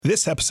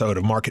This episode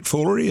of Market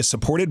Foolery is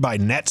supported by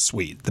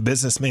NetSuite, the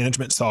business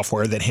management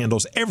software that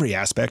handles every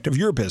aspect of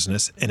your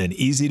business in an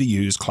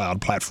easy-to-use cloud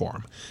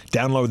platform.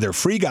 Download their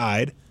free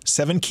guide,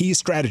 7 Key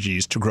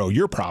Strategies to Grow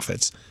Your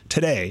Profits,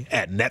 today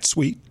at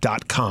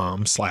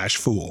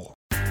netsuite.com/fool.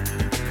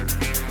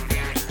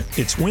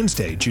 It's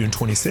Wednesday, June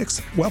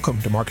 26th.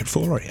 Welcome to Market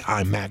Foolery.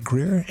 I'm Matt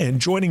Greer, and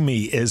joining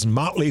me is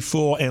Motley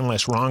Fool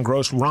analyst Ron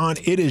Gross. Ron,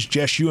 it is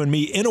just you and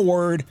me. In a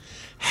word,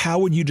 how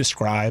would you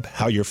describe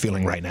how you're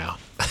feeling right now?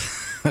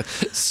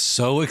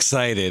 So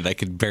excited, I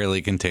could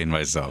barely contain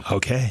myself.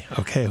 Okay.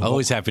 Well,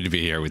 always happy to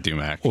be here with you,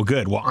 Mac. Well,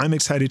 good. Well, I'm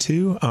excited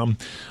too.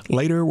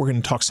 Later, we're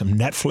going to talk some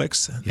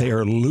Netflix. Yeah. They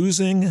are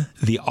losing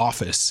The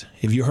Office.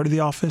 Have you heard of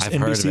The Office? I've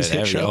heard of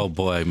it. Oh,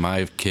 boy,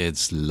 my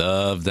kids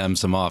love them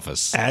some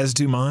Office. As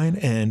do mine.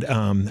 And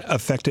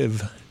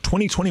effective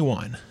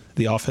 2021,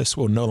 The Office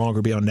will no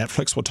longer be on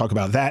Netflix. We'll talk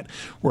about that.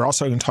 We're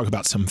also going to talk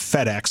about some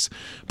FedEx.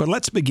 But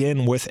let's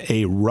begin with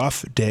a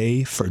rough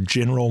day for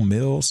General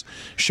Mills.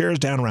 Shares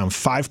down around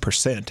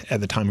 5% at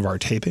the time of our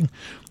taping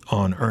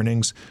on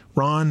earnings.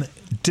 Ron,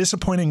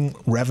 disappointing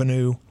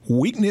revenue,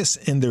 weakness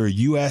in their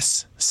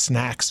U.S.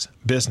 snacks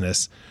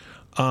business.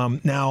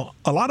 Now,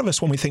 a lot of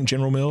us, when we think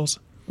General Mills,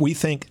 we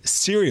think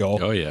cereal.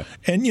 Oh, yeah.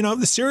 And, you know,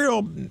 the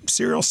cereal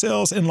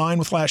sales in line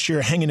with last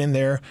year, hanging in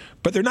there.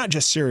 But they're not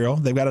just cereal.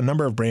 They've got a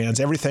number of brands,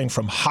 everything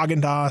from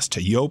Haagen-Dazs to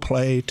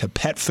Yoplait to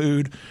pet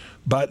food.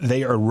 But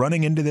they are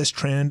running into this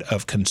trend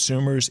of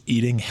consumers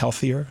eating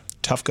healthier.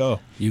 Tough go.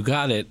 You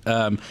got it.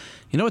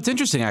 You know, what's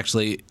interesting,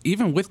 actually,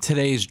 even with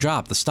today's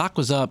drop, the stock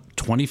was up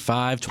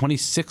 25,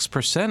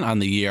 26% on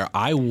the year.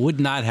 I would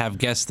not have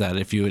guessed that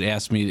if you had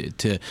asked me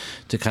to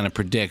kind of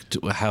predict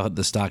how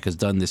the stock has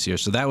done this year.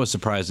 So that was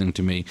surprising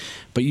to me.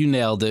 But you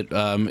nailed it.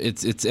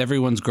 It's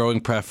everyone's growing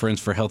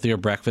preference for healthier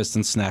breakfast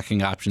and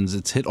snacking options.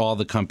 It's hit all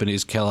the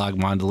companies, Kellogg,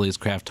 Mondelez,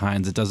 Kraft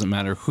Heinz. It doesn't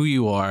matter who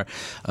you are.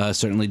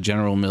 Certainly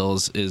General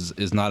Mills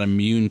is not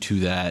immune to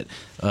that.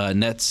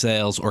 Net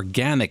sales,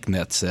 organic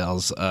net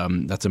sales,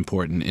 that's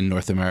important in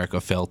North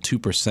America, fell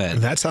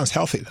 2%. That sounds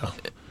healthy, though.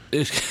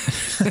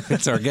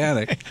 It's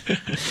organic.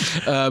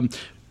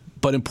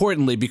 But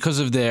importantly, because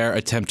of their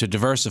attempt to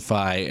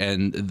diversify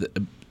and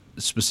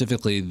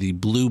specifically the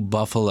Blue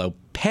Buffalo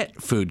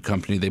pet food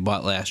company they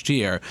bought last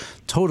year,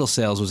 total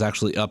sales was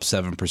actually up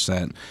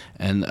 7%,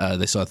 and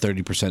they saw a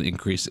 30%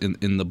 increase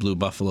in the Blue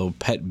Buffalo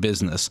pet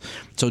business.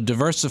 So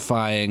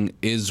diversifying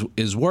is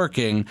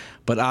working,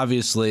 but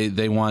obviously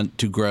they want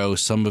to grow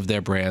some of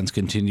their brands,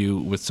 continue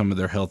with some of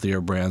their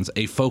healthier brands.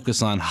 A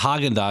focus on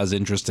Haagen-Dazs,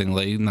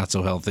 interestingly, not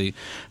so healthy.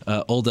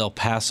 Old El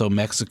Paso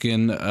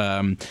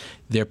Mexican,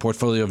 their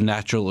portfolio of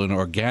natural and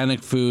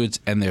organic foods,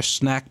 and their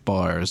snack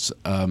bars.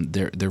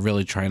 They're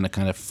really trying to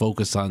kind of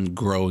focus on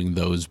growing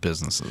those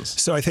businesses.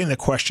 So I think the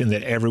question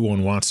that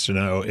everyone wants to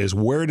know is,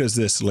 where does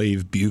this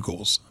leave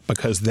Bugles?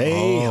 Because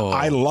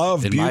I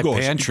love in Bugles.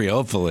 My pantry,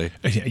 hopefully.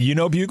 You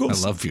know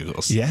Bugles? I love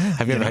Bugles. Yeah.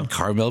 Have you ever had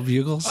caramel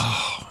Bugles?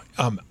 Oh,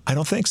 I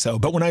don't think so.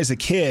 But when I was a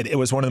kid, it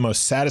was one of the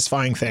most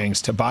satisfying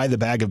things to buy the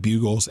bag of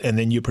Bugles, and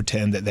then you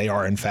pretend that they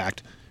are, in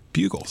fact,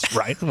 Bugles,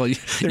 right? Well, you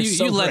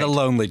led a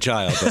lonely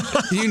childhood.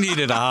 You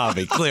needed a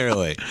hobby,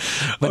 clearly.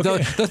 But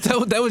okay.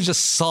 that was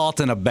just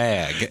salt in a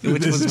bag,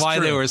 which was why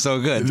they were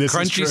so good.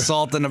 Crunchy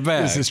salt in a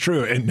bag. This is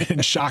true.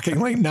 And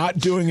shockingly, not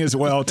doing as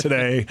well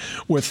today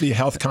with the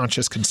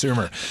health-conscious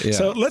consumer. Yeah.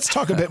 So let's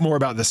talk a bit more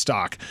about the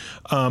stock.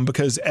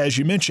 Because as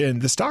you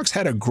mentioned, the stock's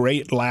had a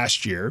great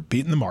last year,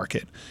 beating the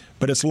market.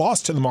 But it's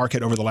lost to the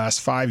market over the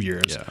last 5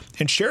 years. Yeah.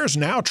 And shares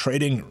now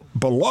trading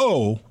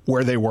below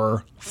where they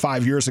were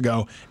 5 years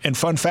ago. And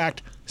fun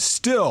fact,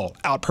 still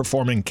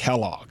outperforming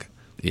Kellogg.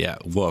 Yeah,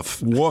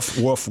 woof. Woof,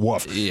 woof,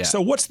 woof. Yeah.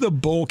 So what's the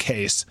bull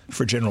case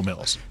for General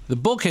Mills? The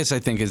bull case, I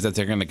think, is that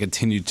they're going to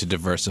continue to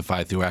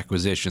diversify through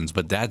acquisitions,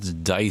 but that's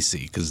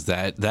dicey because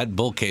that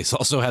bull case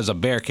also has a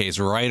bear case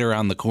right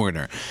around the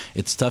corner.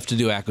 It's tough to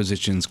do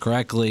acquisitions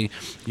correctly.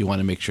 You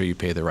want to make sure you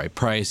pay the right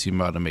price. You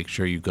want to make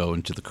sure you go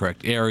into the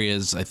correct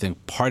areas. I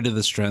think part of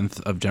the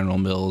strength of General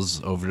Mills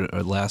over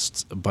the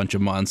last bunch of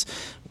months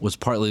was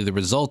partly the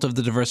result of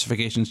the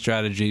diversification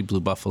strategy,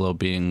 Blue Buffalo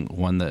being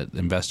one that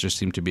investors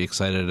seem to be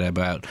excited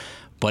about.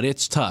 But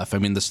it's tough. I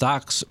mean, the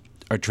stocks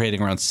are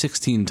trading around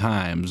 16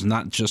 times,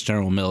 not just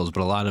General Mills,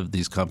 but a lot of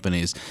these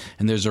companies.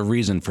 And there's a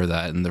reason for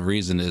that. And the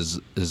reason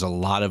is a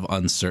lot of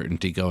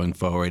uncertainty going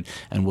forward.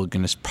 And we're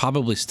going to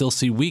probably still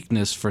see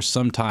weakness for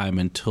some time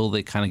until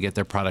they kind of get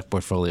their product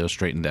portfolio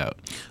straightened out.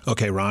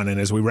 Okay, Ron, and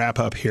as we wrap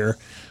up here,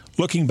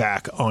 looking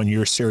back on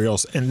your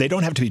cereals, and they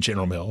don't have to be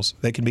General Mills.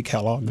 They can be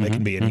Kellogg. They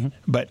can be any.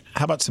 But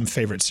how about some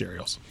favorite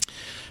cereals?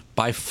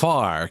 By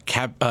far,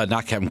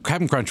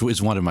 Captain Crunch is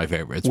one of my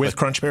favorites. With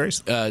Crunch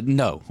Berries?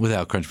 No,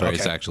 without Crunch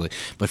Berries, actually.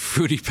 But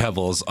Fruity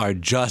Pebbles are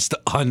just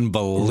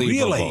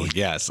unbelievable. Really?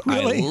 Yes.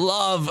 Really? I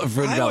love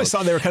Fruity Pebbles. I always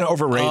thought they were kind of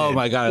overrated. Oh,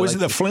 my God. Was it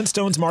the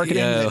Flintstones marketing?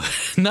 Yeah.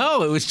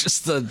 No, it was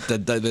just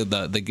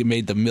they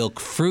made the milk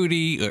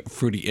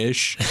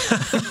fruity-ish.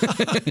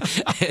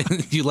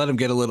 And you let them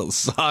get a little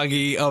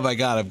soggy. Oh, my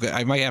God.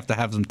 I might have to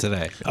have them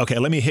today. Okay,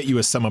 let me hit you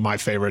with some of my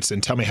favorites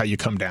and tell me how you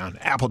come down.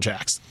 Apple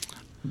Jacks.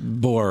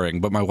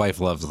 Boring, but my wife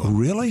loves them.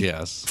 Really?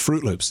 Yes.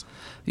 Fruit Loops.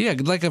 Yeah,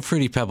 like a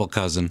Fruity Pebble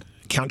cousin.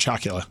 Count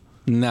Chocula.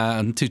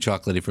 Nah, too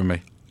chocolatey for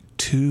me.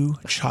 Too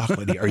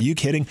chocolatey. Are you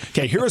kidding?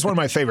 Okay, here is one of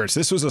my favorites.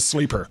 This was a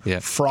sleeper. Yeah.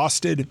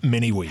 Frosted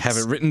Mini Wheats. Have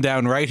it written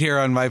down right here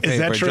on my paper,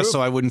 that true? just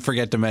so I wouldn't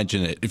forget to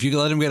mention it. If you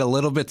let them get a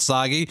little bit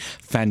soggy,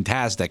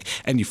 fantastic.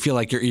 And you feel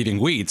like you're eating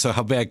wheat, so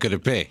how bad could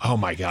it be? Oh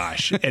my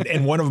gosh.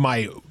 And one of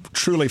my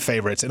truly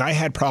favorites, and I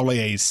had probably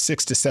a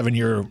 6 to 7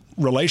 year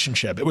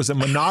relationship. It was a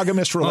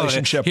monogamous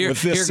relationship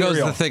with this cereal.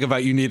 Here goes the thing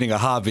about you needing a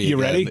hobby.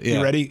 You ready? Yeah.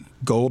 You ready?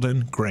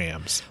 Golden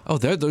Grams. Oh,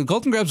 the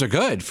Golden Grams are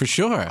good, for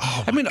sure.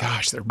 Oh my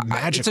gosh, they're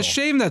magical. It's a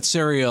shame that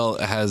cereal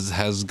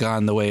has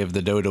gone the way of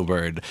the dodo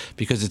bird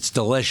because it's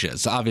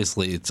delicious.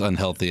 Obviously, it's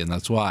unhealthy, and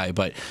that's why.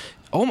 But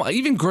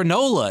even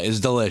granola is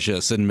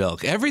delicious in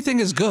milk. Everything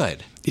is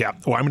good. Yeah.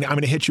 Well, I'm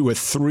gonna hit you with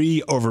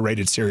 3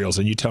 overrated cereals,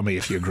 and you tell me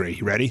if you agree.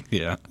 You ready?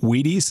 Yeah.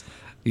 Wheaties.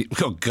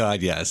 Oh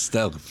God, yes.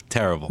 That's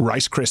terrible.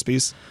 Rice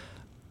Krispies.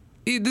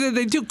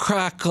 They do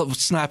crackle,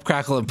 snap,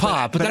 crackle, and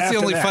pop, but that's the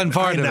only fun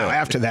part of it.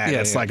 After that,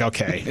 it's like,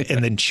 okay.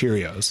 And then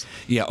Cheerios.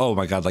 Yeah, oh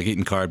my God, like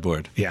eating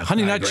cardboard. Yeah,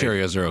 Honey Nut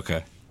Cheerios are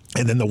okay.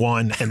 And then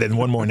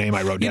one more name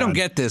I wrote down. You don't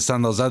get this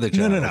on those other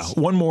channels.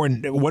 No.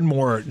 One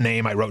more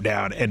name I wrote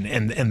down,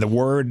 and the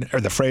word or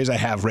the phrase I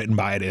have written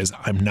by it is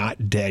 "I'm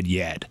not dead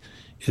yet,"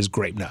 is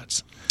grape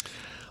nuts.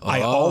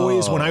 I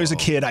always, when I was a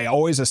kid, I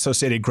always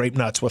associated grape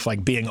nuts with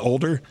like being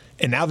older.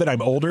 And now that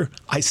I'm older,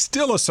 I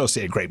still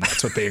associate grape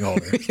nuts with being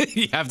older.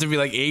 You have to be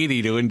like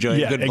 80 to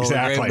enjoy a good bowl of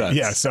grape nuts.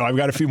 Yeah, so I've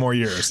got a few more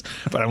years,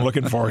 but I'm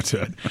looking forward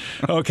to it.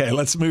 Okay,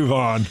 let's move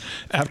on.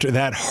 After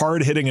that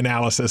hard-hitting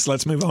analysis,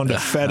 let's move on to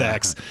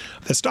FedEx.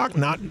 The stock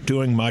not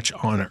doing much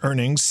on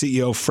earnings.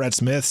 CEO Fred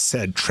Smith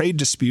said trade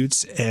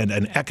disputes and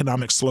an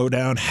economic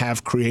slowdown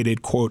have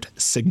created, quote,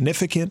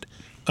 significant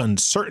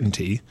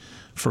uncertainty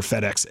for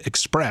FedEx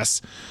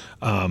Express.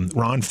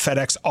 Ron,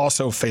 FedEx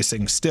also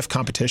facing stiff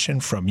competition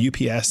from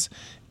UPS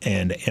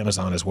and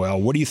Amazon as well.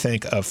 What do you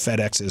think of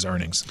FedEx's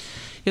earnings?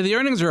 Yeah, the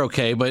earnings are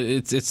okay, but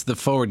it's the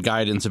forward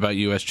guidance about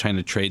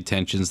U.S.-China trade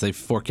tensions. They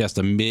forecast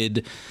a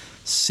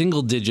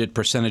mid-single-digit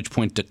percentage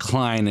point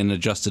decline in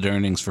adjusted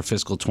earnings for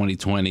fiscal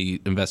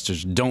 2020.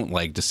 Investors don't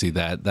like to see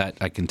that. That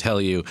I can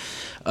tell you.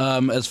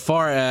 As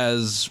far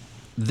as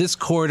this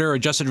quarter,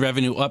 adjusted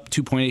revenue up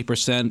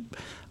 2.8%.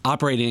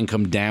 Operating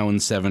income down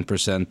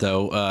 7%,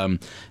 though,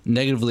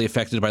 negatively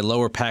affected by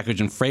lower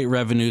package and freight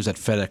revenues at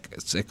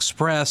FedEx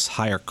Express,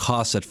 higher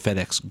costs at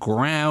FedEx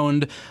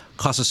Ground,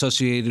 costs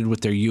associated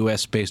with their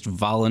U.S.-based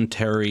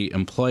voluntary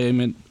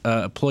employee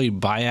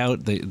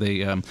buyout.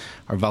 They are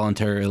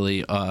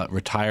voluntarily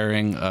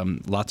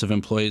retiring lots of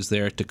employees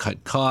there to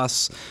cut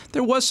costs.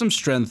 There was some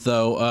strength,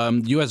 though.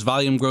 U.S.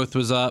 volume growth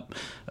was up.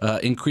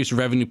 Increased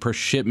revenue per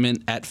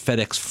shipment at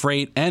FedEx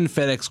Freight and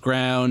FedEx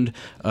Ground.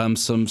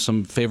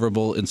 Some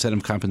favorable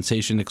incentive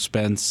compensation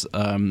expense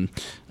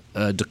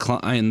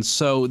declines.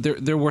 So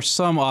there were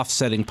some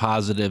offsetting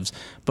positives,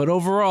 but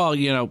overall,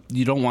 you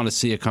don't want to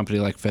see a company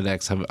like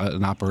FedEx have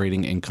an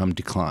operating income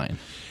decline.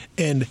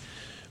 And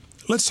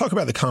let's talk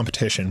about the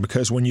competition,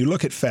 because when you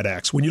look at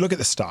FedEx, when you look at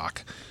the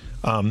stock,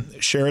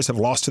 shares have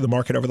lost to the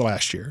market over the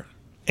last year,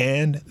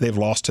 and they've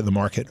lost to the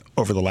market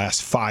over the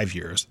last 5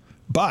 years.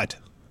 But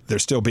they're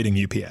still beating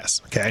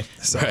UPS, okay?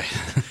 So right.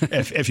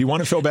 if you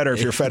want to feel better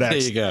if you're FedEx, there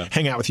you go.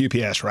 Hang out with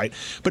UPS, right?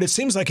 But it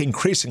seems like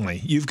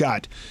increasingly you've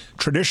got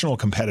traditional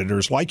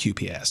competitors like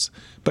UPS,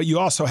 but you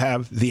also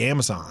have the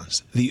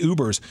Amazons, the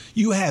Ubers.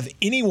 You have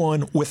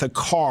anyone with a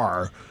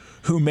car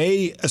who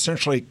may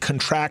essentially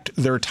contract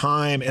their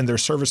time and their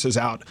services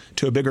out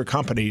to a bigger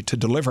company to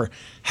deliver.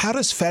 How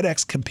does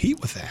FedEx compete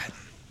with that?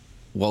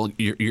 Well,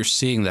 you're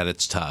seeing that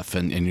it's tough,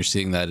 and you're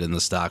seeing that in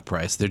the stock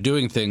price. They're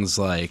doing things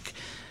like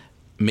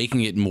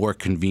making it more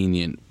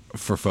convenient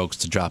for folks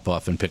to drop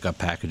off and pick up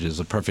packages.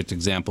 A perfect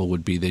example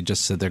would be they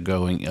just said they're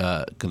going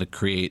to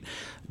create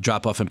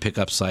drop-off and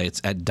pickup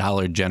sites at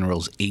Dollar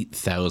General's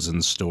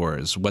 8,000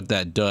 stores. What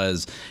that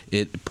does,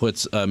 it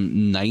puts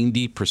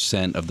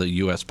 90% of the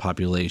U.S.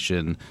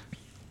 population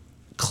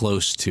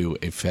close to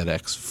a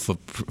FedEx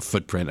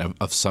footprint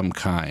of some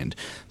kind.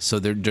 So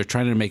they're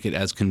trying to make it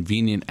as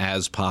convenient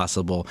as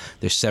possible.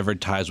 They're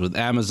severed ties with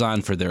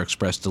Amazon for their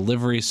express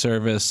delivery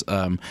service.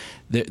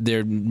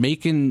 They're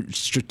making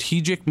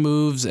strategic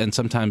moves and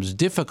sometimes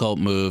difficult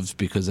moves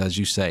because, as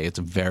you say, it's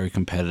a very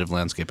competitive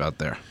landscape out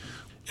there.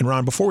 And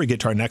Ron, before we get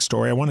to our next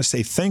story, I want to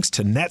say thanks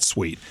to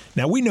NetSuite.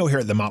 Now, we know here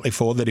at The Motley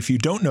Fool that if you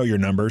don't know your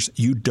numbers,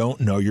 you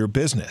don't know your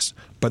business.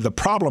 But the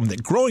problem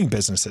that growing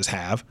businesses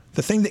have,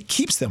 the thing that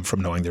keeps them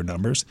from knowing their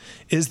numbers,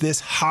 is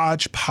this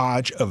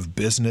hodgepodge of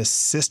business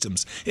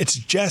systems. It's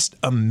just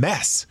a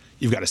mess.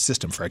 You've got a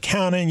system for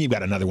accounting, you've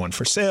got another one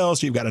for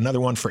sales, you've got another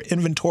one for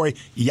inventory.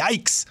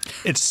 Yikes!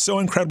 It's so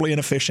incredibly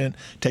inefficient,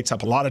 takes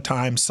up a lot of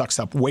time, sucks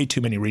up way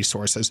too many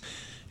resources.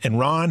 And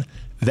Ron,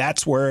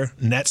 That's where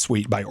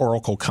NetSuite by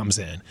Oracle comes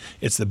in.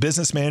 It's the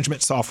business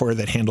management software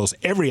that handles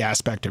every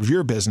aspect of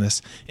your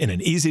business in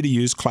an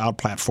easy-to-use cloud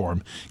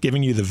platform,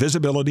 giving you the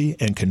visibility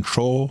and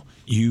control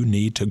you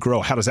need to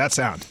grow. How does that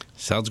sound?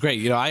 Sounds great.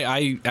 You know,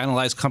 I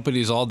analyze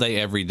companies all day,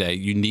 every day.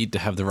 You need to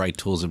have the right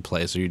tools in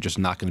place, or you're just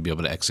not going to be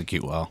able to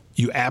execute well.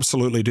 You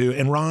absolutely do.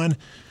 And Ron,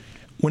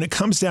 when it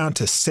comes down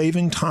to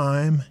saving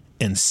time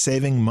and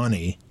saving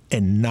money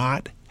and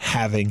not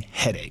having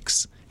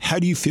headaches, how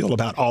do you feel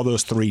about all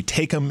those three?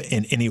 Take them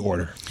in any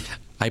order.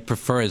 I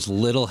prefer as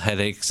little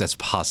headaches as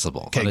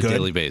possible on a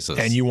daily basis.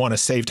 And you want to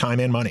save time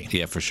and money.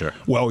 Yeah, for sure.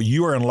 Well,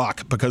 you are in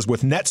luck because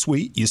with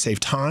NetSuite, you save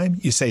time,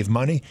 you save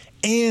money,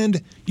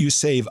 and you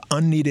save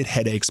unneeded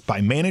headaches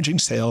by managing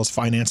sales,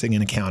 financing,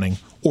 and accounting,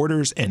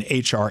 orders, and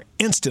HR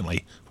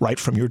instantly right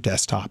from your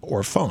desktop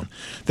or phone.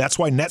 That's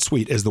why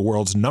NetSuite is the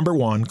world's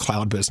 #1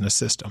 cloud business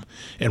system.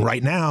 And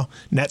right now,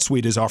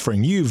 NetSuite is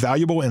offering you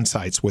valuable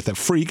insights with a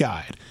free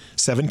guide,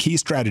 7 key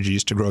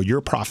strategies to grow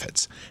your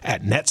profits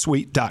at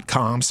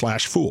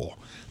netsuite.com/fool.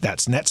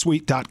 That's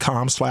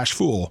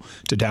netsuite.com/fool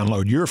to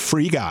download your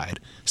free guide,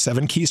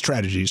 7 key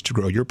strategies to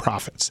grow your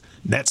profits.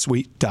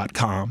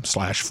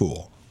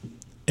 netsuite.com/fool.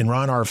 And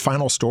Ron, our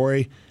final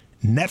story,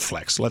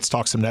 Netflix. Let's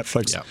talk some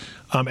Netflix. Yeah.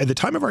 At the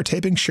time of our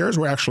taping, shares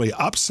were actually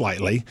up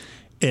slightly.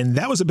 And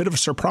that was a bit of a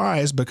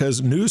surprise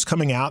because news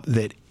coming out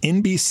that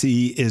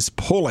NBC is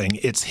pulling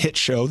its hit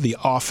show, The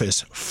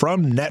Office,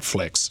 from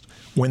Netflix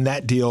when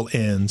that deal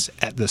ends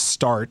at the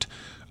start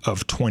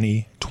of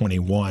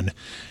 2021.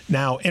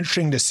 Now,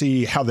 interesting to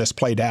see how this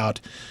played out.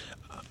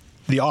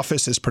 The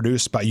Office is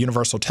produced by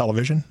Universal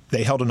Television.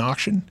 They held an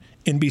auction.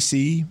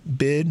 NBC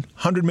bid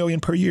 $100 million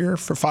per year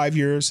for 5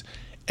 years,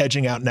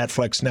 edging out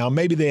Netflix. Now,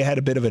 maybe they had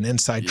a bit of an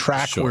inside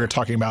track. Sure. We were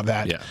talking about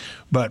that. Yeah.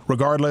 But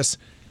regardless,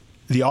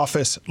 The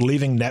Office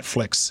leaving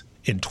Netflix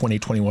in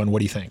 2021. What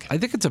do you think? I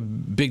think it's a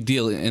big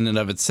deal in and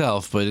of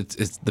itself, but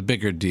it's the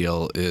bigger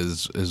deal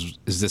is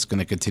this going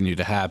to continue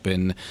to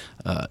happen?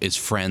 Is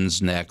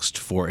Friends next,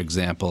 for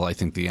example? I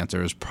think the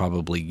answer is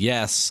probably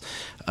yes.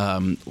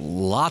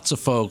 Lots of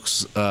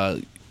folks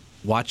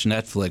watch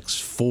Netflix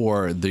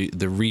for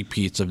the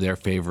repeats of their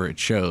favorite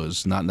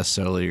shows, not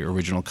necessarily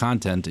original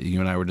content that you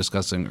and I were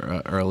discussing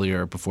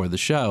earlier before the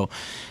show.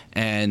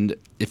 And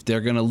if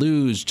they're going to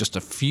lose just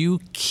a few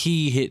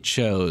key hit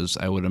shows,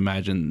 I would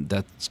imagine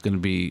that's going to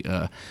be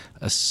a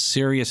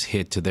serious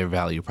hit to their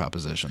value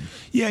proposition.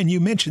 Yeah, and you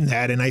mentioned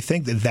that, and I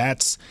think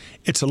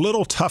it's a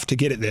little tough to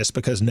get at this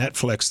because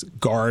Netflix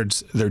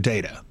guards their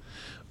data.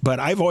 But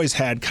I've always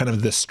had kind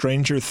of the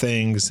Stranger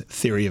Things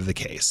theory of the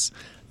case,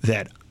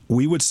 that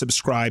we would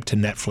subscribe to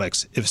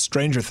Netflix if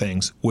Stranger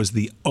Things was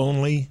the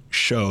only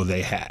show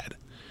they had.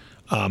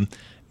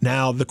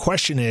 Now, the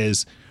question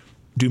is,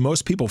 do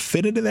most people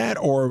fit into that,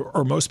 or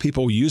are most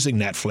people using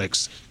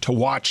Netflix to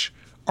watch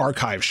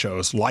archive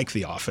shows like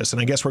The Office?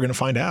 And I guess we're going to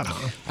find out,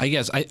 huh? I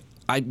guess I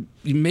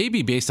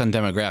maybe based on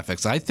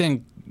demographics, I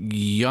think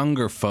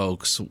younger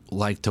folks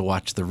like to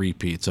watch the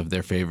repeats of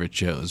their favorite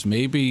shows.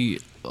 Maybe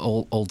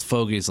old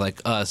fogies like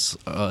us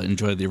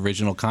enjoy the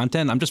original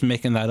content. I'm just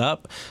making that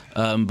up,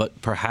 but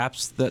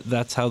perhaps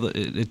that's how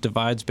it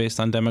divides based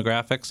on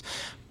demographics.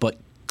 But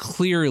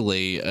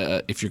clearly,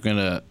 if you're going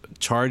to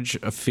charge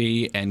a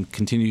fee and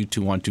continue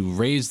to want to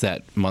raise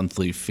that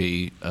monthly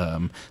fee,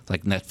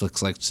 like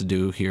Netflix likes to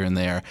do here and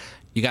there,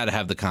 you got to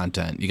have the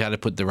content. You got to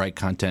put the right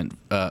content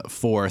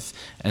forth,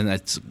 and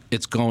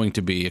it's going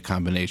to be a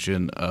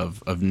combination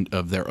of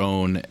their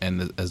own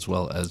and as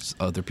well as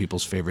other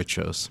people's favorite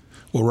shows.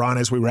 Well, Ron,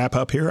 as we wrap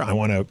up here, I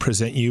want to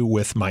present you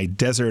with my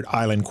desert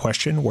island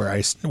question, where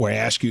I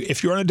ask you,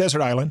 if you're on a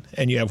desert island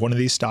and you have one of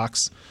these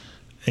stocks,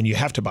 and you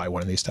have to buy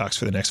one of these stocks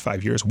for the next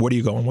 5 years, what are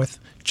you going with?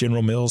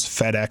 General Mills,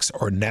 FedEx,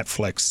 or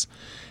Netflix?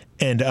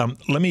 And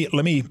let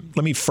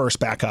me first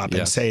back up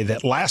and say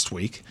that last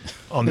week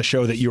on the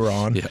show that you were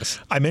on,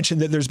 I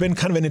mentioned that there's been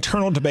kind of an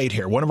internal debate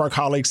here. One of our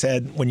colleagues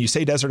said, when you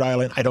say desert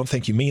island, I don't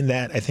think you mean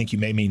that. I think you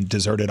may mean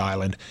deserted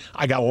island.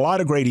 I got a lot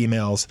of great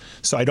emails,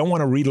 so I don't want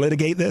to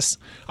relitigate this.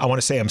 I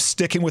want to say I'm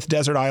sticking with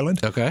desert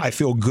island. Okay. I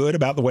feel good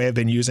about the way I've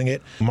been using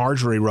it.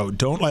 Marjorie wrote,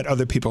 don't let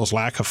other people's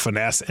lack of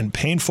finesse and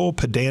painful,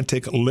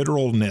 pedantic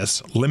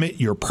literalness limit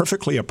your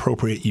perfectly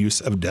appropriate use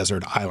of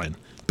desert island.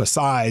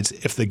 Besides,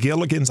 if the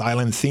Gilligan's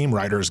Island theme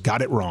writers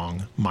got it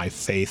wrong, my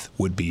faith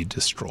would be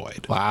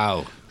destroyed.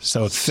 Wow.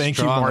 So thank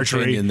you, Strong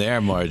Marjorie. opinion there,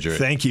 Marjorie.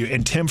 Thank you.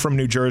 And Tim from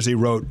New Jersey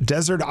wrote,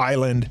 desert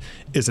island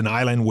is an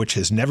island which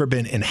has never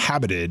been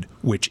inhabited,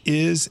 which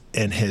is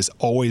and has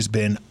always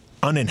been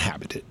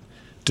uninhabited.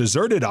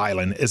 Deserted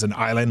island is an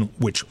island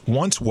which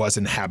once was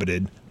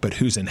inhabited, but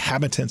whose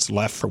inhabitants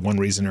left for one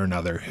reason or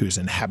another, whose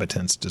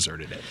inhabitants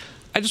deserted it.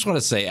 I just want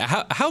to say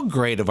how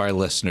great of our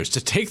listeners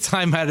to take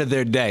time out of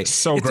their day.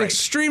 So it's great.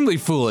 Extremely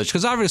foolish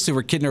because obviously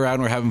we're kidding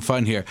around, we're having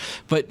fun here,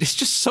 but it's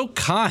just so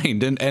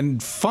kind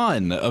and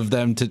fun of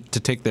them to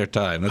take their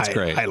time. That's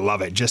great. I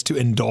love it, just to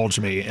indulge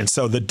me. And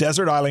so the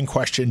desert island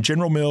question,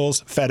 General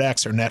Mills,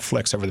 FedEx, or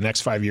Netflix over the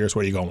next 5 years,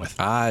 what are you going with?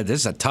 This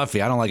is a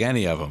toughie. I don't like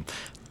any of them.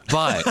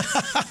 but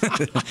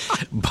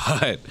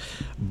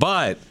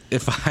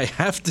if I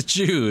have to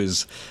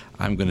choose,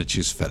 I'm going to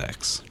choose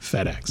FedEx.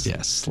 FedEx.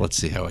 Yes. Let's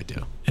see how I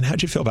do. And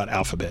how'd you feel about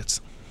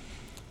Alphabets?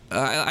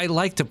 I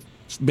like to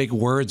make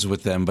words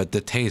with them, but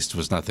the taste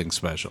was nothing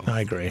special. I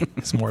agree.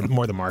 It's more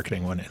the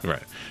marketing, wasn't it?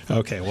 Right.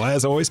 Okay. Well,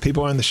 as always,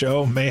 people on the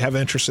show may have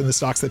interest in the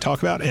stocks they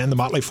talk about, and the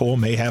Motley Fool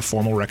may have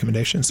formal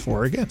recommendations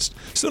for or against.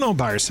 So don't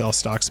buy or sell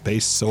stocks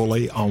based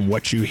solely on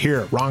what you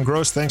hear. Ron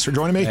Gross, thanks for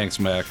joining me. Thanks,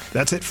 Mac.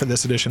 That's it for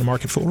this edition of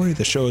Market Foolery.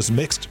 The show is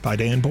mixed by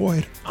Dan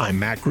Boyd. I'm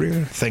Mac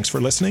Greer. Thanks for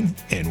listening,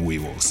 and we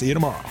will see you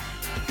tomorrow.